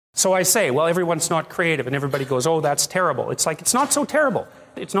So I say, well, everyone's not creative, and everybody goes, oh, that's terrible. It's like, it's not so terrible.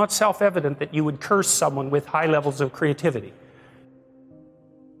 It's not self-evident that you would curse someone with high levels of creativity.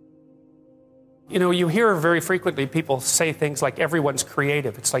 You know, you hear very frequently people say things like, everyone's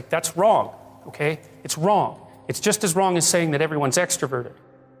creative. It's like, that's wrong, okay? It's wrong. It's just as wrong as saying that everyone's extroverted.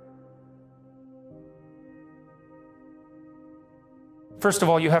 First of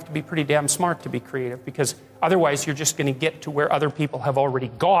all, you have to be pretty damn smart to be creative, because otherwise you're just going to get to where other people have already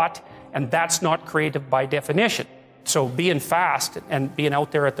got, and that's not creative by definition. So being fast and being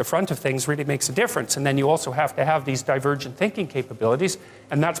out there at the front of things really makes a difference. And then you also have to have these divergent thinking capabilities,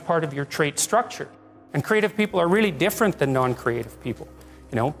 and that's part of your trait structure. And creative people are really different than non-creative people,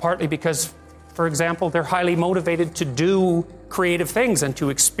 you know, partly because, for example, they're highly motivated to do creative things and to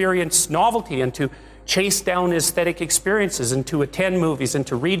experience novelty and to chase down aesthetic experiences and to attend movies and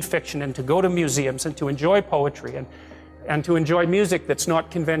to read fiction and to go to museums and to enjoy poetry and to enjoy music that's not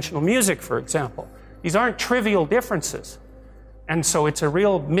conventional music, for example. These aren't trivial differences. And so it's a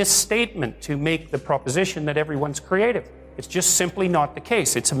real misstatement to make the proposition that everyone's creative. It's just simply not the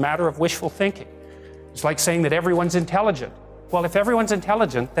case. It's a matter of wishful thinking. It's like saying that everyone's intelligent. Well, if everyone's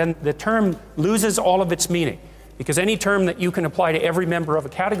intelligent, then the term loses all of its meaning, because any term that you can apply to every member of a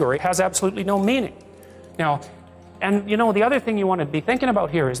category has absolutely no meaning. Now, and you know, the other thing you want to be thinking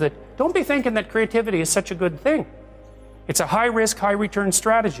about here is that don't be thinking that creativity is such a good thing. It's a high-risk, high-return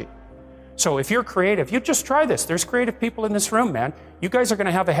strategy. So if you're creative, you just try this. There's creative people in this room, man. You guys are going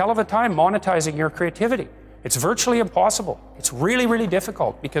to have a hell of a time monetizing your creativity. It's virtually impossible. It's really, really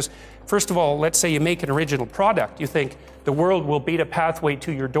difficult because, first of all, let's say you make an original product. You think the world will beat a pathway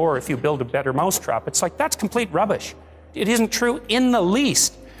to your door if you build a better mousetrap. It's like, that's complete rubbish. It isn't true in the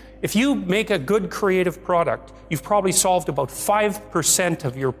least. If you make a good creative product, you've probably solved about 5%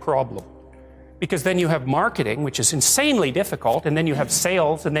 of your problem. Because then you have marketing, which is insanely difficult, and then you have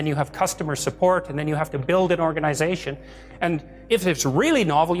sales, and then you have customer support, and then you have to build an organization. And if it's really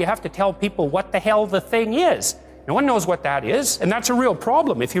novel, you have to tell people what the hell the thing is. No one knows what that is, and that's a real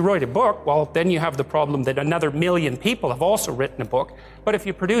problem. If you write a book, well, then you have the problem that another million people have also written a book. But if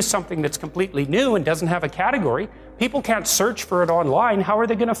you produce something that's completely new and doesn't have a category, people can't search for it online. How are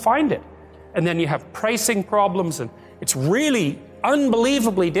they going to find it? And then you have pricing problems, and it's really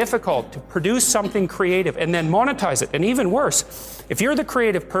unbelievably difficult to produce something creative and then monetize it. And even worse, if you're the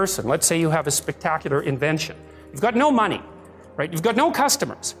creative person, let's say you have a spectacular invention, you've got no money, right? You've got no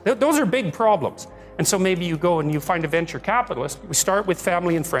customers. Those are big problems. And so maybe you go and you find a venture capitalist. We start with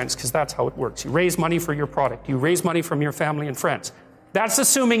family and friends, because that's how it works. You raise money for your product. You raise money from your family and friends. That's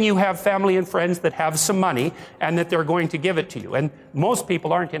assuming you have family and friends that have some money and that they're going to give it to you. And most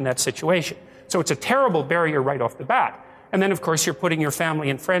people aren't in that situation. So it's a terrible barrier right off the bat. And then, of course, you're putting your family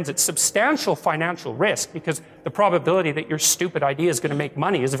and friends at substantial financial risk, because the probability that your stupid idea is going to make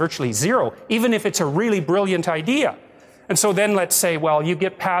money is virtually zero, even if it's a really brilliant idea. And so then let's say, well, you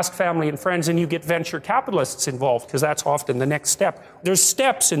get past family and friends and you get venture capitalists involved, because that's often the next step. There's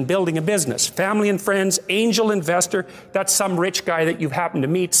steps in building a business. Family and friends, angel investor, that's some rich guy that you've happened to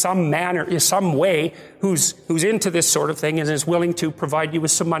meet some manner, some way, who's into this sort of thing and is willing to provide you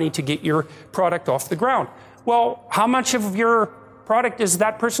with some money to get your product off the ground. Well, how much of your product is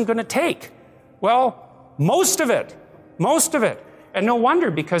that person going to take? Well, most of it. Most of it. And no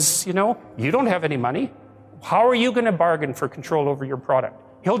wonder, because, you know, you don't have any money. How are you going to bargain for control over your product?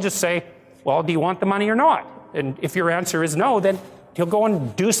 He'll just say, well, do you want the money or not? And if your answer is no, then he'll go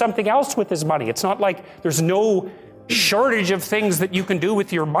and do something else with his money. It's not like there's no shortage of things that you can do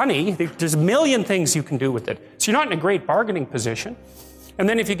with your money. There's a million things you can do with it. So you're not in a great bargaining position. And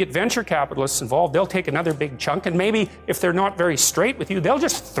then if you get venture capitalists involved, they'll take another big chunk, and maybe if they're not very straight with you, they'll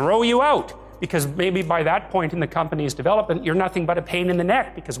just throw you out, because maybe by that point in the company's development, you're nothing but a pain in the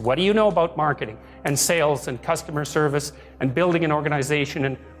neck, because what do you know about marketing and sales and customer service and building an organization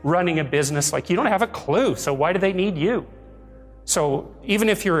and running a business? Like, you don't have a clue, so why do they need you? So even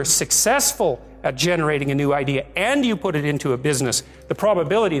if you're successful at generating a new idea and you put it into a business, the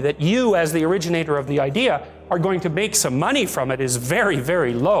probability that you, as the originator of the idea, are going to make some money from it is very,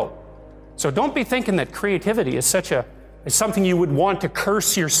 very low. So don't be thinking that creativity is something you would want to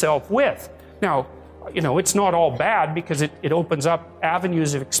curse yourself with. Now, you know, it's not all bad, because it opens up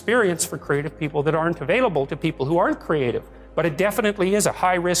avenues of experience for creative people that aren't available to people who aren't creative. But it definitely is a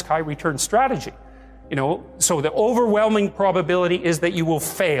high-risk, high-return strategy. You know, so the overwhelming probability is that you will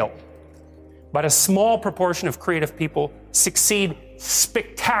fail. But a small proportion of creative people succeed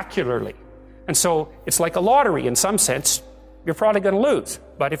spectacularly. And so it's like a lottery in some sense. You're probably going to lose.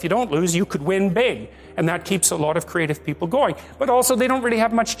 But if you don't lose, you could win big. And that keeps a lot of creative people going. But also they don't really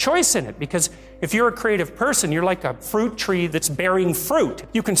have much choice in it, because if you're a creative person, you're like a fruit tree that's bearing fruit.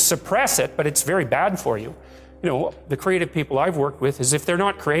 You can suppress it, but it's very bad for you. You know, the creative people I've worked with is if they're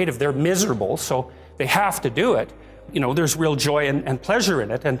not creative, they're miserable, so they have to do it. You know, there's real joy and pleasure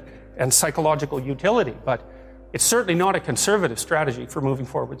in it and psychological utility, but it's certainly not a conservative strategy for moving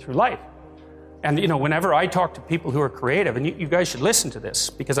forward through life. And, you know, whenever I talk to people who are creative, and you guys should listen to this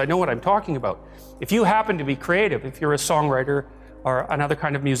because I know what I'm talking about. If you happen to be creative, if you're a songwriter or another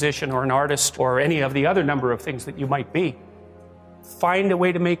kind of musician or an artist or any of the other number of things that you might be, find a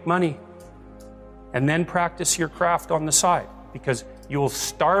way to make money and then practice your craft on the side, because you'll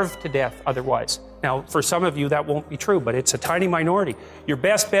starve to death otherwise. Now, for some of you, that won't be true, but it's a tiny minority. Your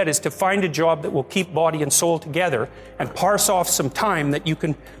best bet is to find a job that will keep body and soul together and parse off some time that you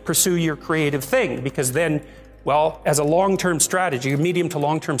can pursue your creative thing, because then, well, as a long-term strategy, a medium to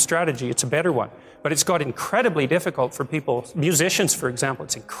long-term strategy, it's a better one. But it's got incredibly difficult for people, musicians, for example,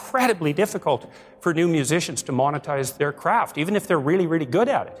 it's incredibly difficult for new musicians to monetize their craft, even if they're really, really good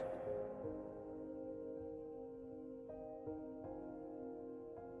at it.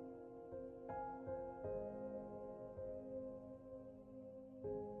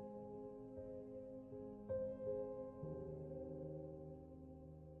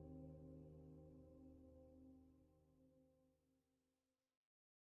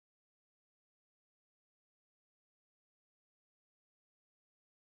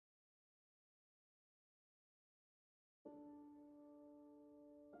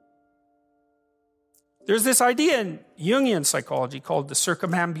 There's this idea in Jungian psychology called the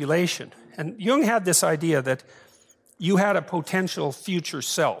circumambulation. And Jung had this idea that you had a potential future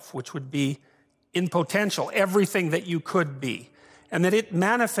self, which would be in potential everything that you could be. And that it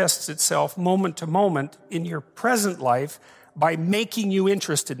manifests itself moment to moment in your present life by making you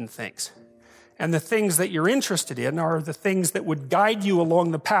interested in things. And the things that you're interested in are the things that would guide you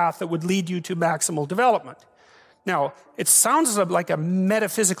along the path that would lead you to maximal development. Now, it sounds like a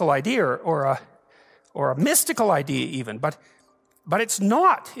metaphysical idea or a mystical idea even, but it's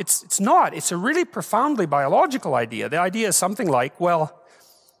not. It's not. It's a really profoundly biological idea. The idea is something like, well,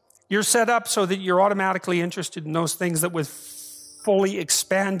 you're set up so that you're automatically interested in those things that would fully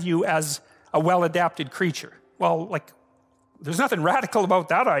expand you as a well-adapted creature. Well, like, there's nothing radical about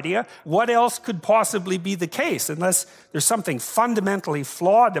that idea. What else could possibly be the case? Unless there's something fundamentally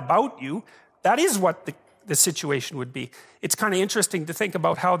flawed about you, that is what the situation would be. It's kind of interesting to think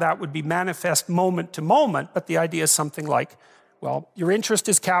about how that would be manifest moment to moment, but the idea is something like, well, your interest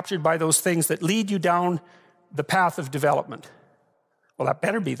is captured by those things that lead you down the path of development. Well, that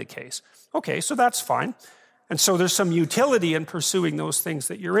better be the case. Okay, so that's fine. And so there's some utility in pursuing those things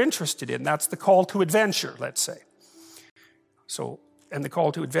that you're interested in. That's the call to adventure, let's say. And the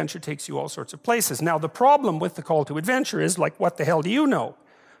call to adventure takes you all sorts of places. Now, the problem with the call to adventure is, like, what the hell do you know?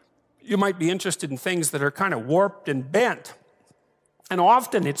 You might be interested in things that are kind of warped and bent. And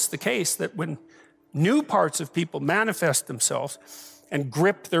often it's the case that when new parts of people manifest themselves and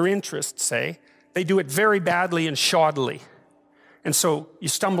grip their interests, say, they do it very badly and shoddily. And so you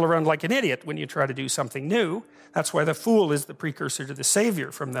stumble around like an idiot when you try to do something new. That's why the fool is the precursor to the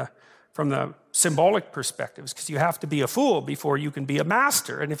savior from the symbolic perspectives, because you have to be a fool before you can be a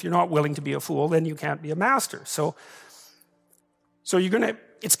master. And if you're not willing to be a fool, then you can't be a master. So you're going to...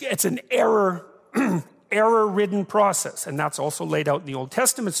 It's an error-ridden process, and that's also laid out in the Old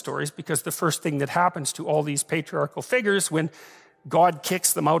Testament stories, because the first thing that happens to all these patriarchal figures when God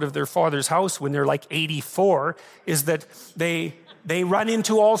kicks them out of their father's house when they're like 84 is that they run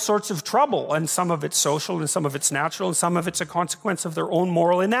into all sorts of trouble, and some of it's social, and some of it's natural, and some of it's a consequence of their own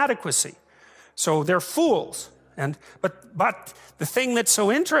moral inadequacy. So they're fools. But the thing that's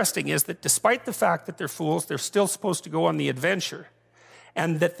so interesting is that despite the fact that they're fools, they're still supposed to go on the adventure,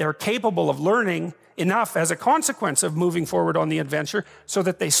 and that they're capable of learning enough as a consequence of moving forward on the adventure so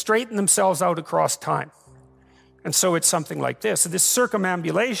that they straighten themselves out across time. And so it's something like this. So this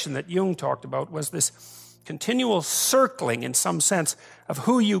circumambulation that Jung talked about was this continual circling, in some sense, of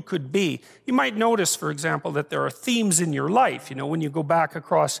who you could be. You might notice, for example, that there are themes in your life. You know, when you go back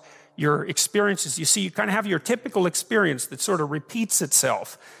across your experiences, you see you kind of have your typical experience that sort of repeats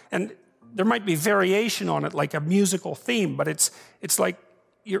itself. And there might be variation on it, like a musical theme, but it's like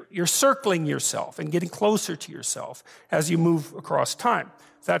you're circling yourself and getting closer to yourself as you move across time.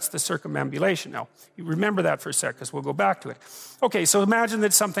 That's the circumambulation. Now, you remember that for a sec, because we'll go back to it. Okay, so imagine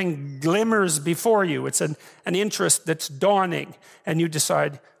that something glimmers before you. It's an interest that's dawning, and you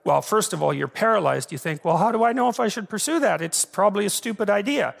decide, well, first of all, you're paralyzed. You think, well, how do I know if I should pursue that? It's probably a stupid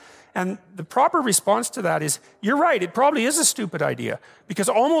idea. And the proper response to that is, you're right, it probably is a stupid idea, because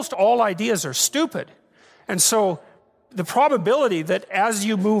almost all ideas are stupid. And so the probability that as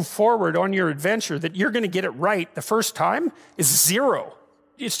you move forward on your adventure that you're going to get it right the first time is 0.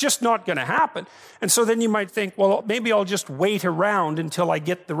 It's just not going to happen. And so then you might think, well, maybe I'll just wait around until I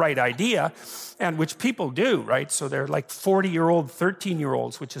get the right idea, and which people do, right? So they're like 40-year-old,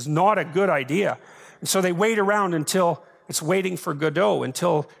 13-year-olds, which is not a good idea. And so they wait around until it's waiting for Godot,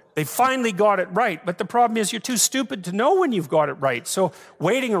 until they finally got it right. But the problem is you're too stupid to know when you've got it right. So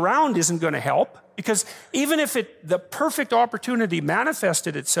waiting around isn't going to help, because even if the perfect opportunity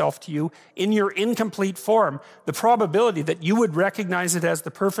manifested itself to you in your incomplete form, the probability that you would recognize it as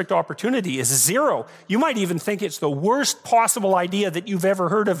the perfect opportunity is 0. You might even think it's the worst possible idea that you've ever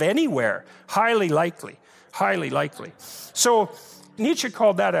heard of anywhere. Highly likely, highly likely. So Nietzsche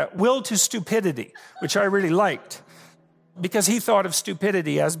called that a will to stupidity, which I really liked, because he thought of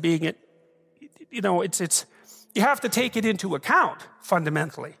stupidity as being it's you have to take it into account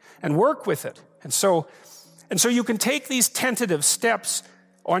fundamentally and work with it. And so you can take these tentative steps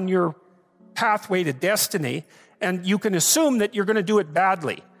on your pathway to destiny, and you can assume that you're going to do it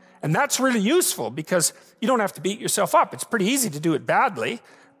badly. And that's really useful, because you don't have to beat yourself up. It's pretty easy to do it badly.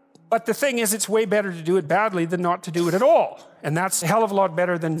 But the thing is, it's way better to do it badly than not to do it at all. And that's a hell of a lot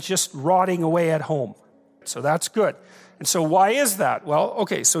better than just rotting away at home. So that's good. And so why is that? Well,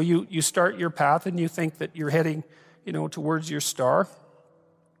 okay, so you start your path and you think that you're heading, towards your star.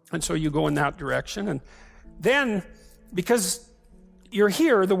 And so you go in that direction. And then, because you're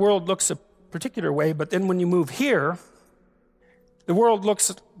here, the world looks a particular way, but then when you move here, the world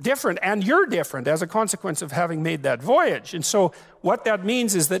looks different, and you're different as a consequence of having made that voyage. And so what that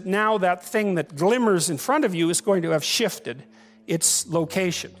means is that now that thing that glimmers in front of you is going to have shifted its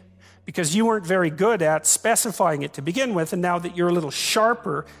location, because you weren't very good at specifying it to begin with, and now that you're a little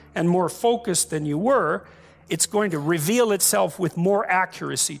sharper and more focused than you were, it's going to reveal itself with more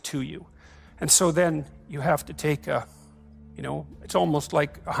accuracy to you. And so then you have to take it's almost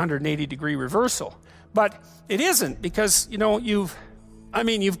like a 180-degree reversal. But it isn't, because, you've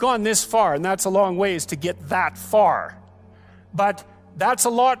gone this far, and that's a long ways to get that far. But that's a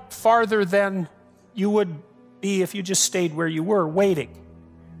lot farther than you would be if you just stayed where you were, waiting.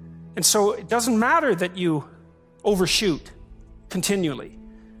 And so it doesn't matter that you overshoot continually,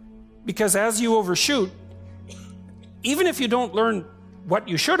 because as you overshoot, even if you don't learn what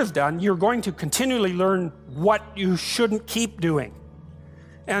you should have done, you're going to continually learn what you shouldn't keep doing.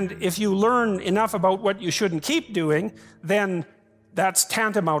 And if you learn enough about what you shouldn't keep doing, then that's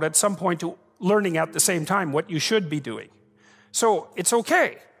tantamount at some point to learning at the same time what you should be doing. So it's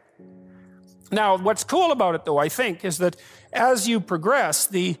okay. Now, what's cool about it, though, I think, is that as you progress,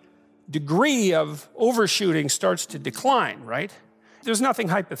 the degree of overshooting starts to decline, right? There's nothing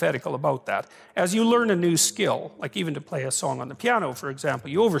hypothetical about that. As you learn a new skill, like even to play a song on the piano, for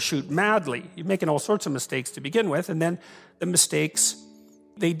example, you overshoot madly. You're making all sorts of mistakes to begin with, and then the mistakes,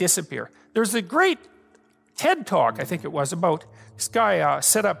 they disappear. There's a great TED Talk, I think it was, about this guy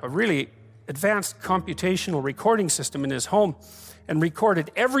set up a really advanced computational recording system in his home and recorded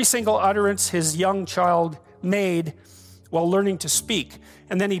every single utterance his young child made while learning to speak.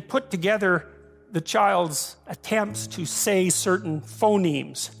 And then he put together the child's attempts to say certain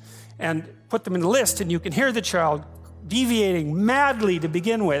phonemes and put them in a list, and you can hear the child deviating madly to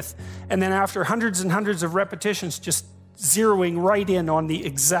begin with, and then after hundreds and hundreds of repetitions, just zeroing right in on the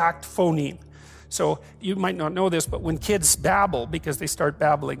exact phoneme. So you might not know this, but when kids babble, because they start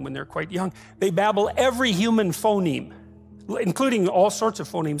babbling when they're quite young, they babble every human phoneme, including all sorts of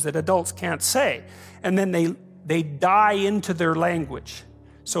phonemes that adults can't say. And then they die into their language,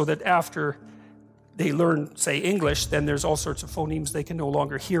 so that after they learn, say, English, then there's all sorts of phonemes they can no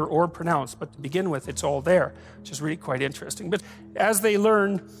longer hear or pronounce. But to begin with, it's all there, which is really quite interesting. But as they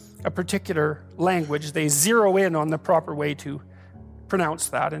learn a particular language, they zero in on the proper way to pronounce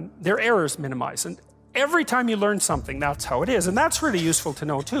that, and their errors minimize. And every time you learn something, that's how it is. And that's really useful to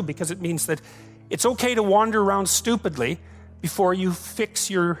know, too, because it means that it's okay to wander around stupidly before you fix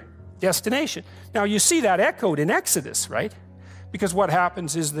your destination. Now, you see that echoed in Exodus, right? Because what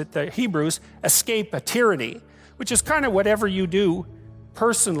happens is that the Hebrews escape a tyranny, which is kind of whatever you do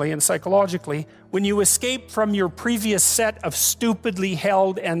personally and psychologically when you escape from your previous set of stupidly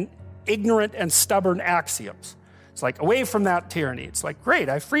held and ignorant and stubborn axioms. It's like, away from that tyranny. It's like, great,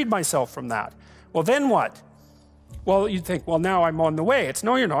 I freed myself from that. Well, then what? Well, you'd think, well, now I'm on the way. It's,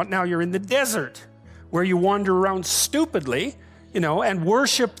 no, you're not. Now you're in the desert, where you wander around stupidly, and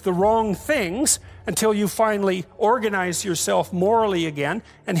worship the wrong things until you finally organize yourself morally again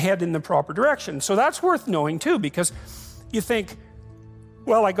and head in the proper direction. So that's worth knowing, too, because you think,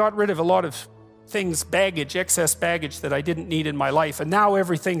 well, I got rid of a lot of things, baggage, excess baggage that I didn't need in my life, and now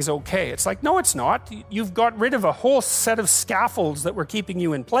everything's okay. It's like, no, it's not. You've got rid of a whole set of scaffolds that were keeping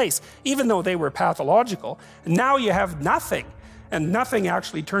you in place, even though they were pathological. And now you have nothing. And nothing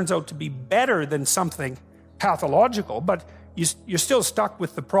actually turns out to be better than something pathological, but you're still stuck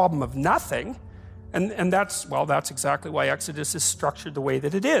with the problem of nothing. And that's exactly why Exodus is structured the way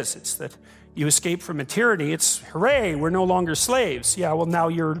that it is. It's that you escape from a tyranny. It's, hooray, we're no longer slaves. Yeah, well, now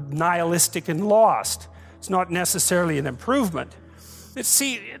you're nihilistic and lost. It's not necessarily an improvement.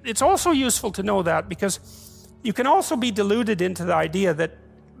 It's also useful to know that because you can also be deluded into the idea that,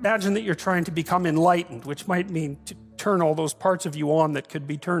 imagine that you're trying to become enlightened, which might mean to turn all those parts of you on that could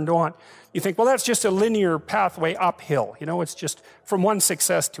be turned on. You think, well, that's just a linear pathway uphill. It's just from one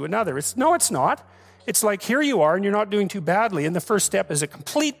success to another. No, it's not. It's like, here you are and you're not doing too badly, and the first step is a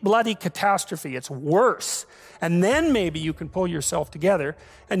complete bloody catastrophe. It's worse. And then maybe you can pull yourself together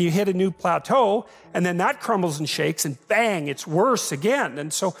and you hit a new plateau, and then that crumbles and shakes, and bang, it's worse again.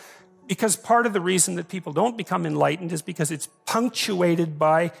 And so, because part of the reason that people don't become enlightened is because it's punctuated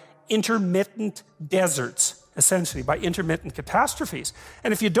by intermittent deserts, essentially, by intermittent catastrophes.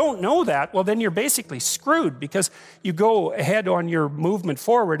 And if you don't know that, well, then you're basically screwed, because you go ahead on your movement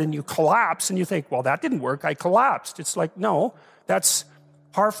forward and you collapse and you think, well, that didn't work, I collapsed. It's like, no, that's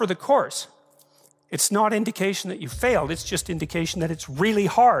par for the course. It's not indication that you failed, it's just indication that it's really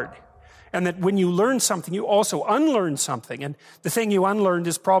hard. And that when you learn something, you also unlearn something. And the thing you unlearned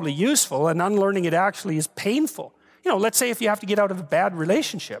is probably useful, and unlearning it actually is painful. Let's say if you have to get out of a bad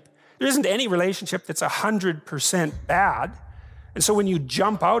relationship. There isn't any relationship that's 100% bad. And so when you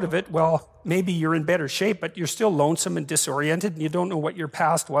jump out of it, well, maybe you're in better shape, but you're still lonesome and disoriented, and you don't know what your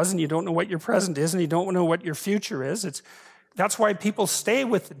past was, and you don't know what your present is, and you don't know what your future is. That's why people stay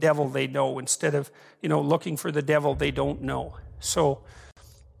with the devil they know instead of, looking for the devil they don't know. So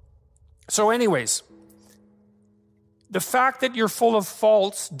anyways, the fact that you're full of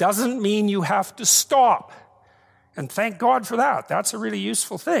faults doesn't mean you have to stop. And thank God for that. That's a really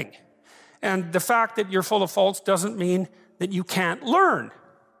useful thing. And the fact that you're full of faults doesn't mean that you can't learn.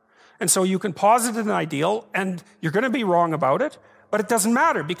 And so you can posit an ideal, and you're going to be wrong about it, but it doesn't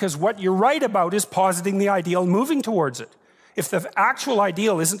matter, because what you're right about is positing the ideal and moving towards it. If the actual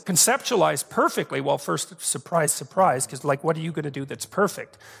ideal isn't conceptualized perfectly, well, first, surprise, surprise, because what are you going to do that's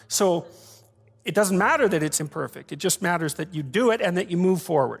perfect? So it doesn't matter that it's imperfect. It just matters that you do it and that you move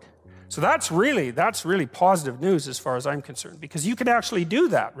forward. So that's really positive news as far as I'm concerned, because you can actually do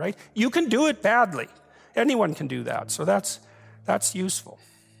that, right? You can do it badly. Anyone can do that. So that's useful.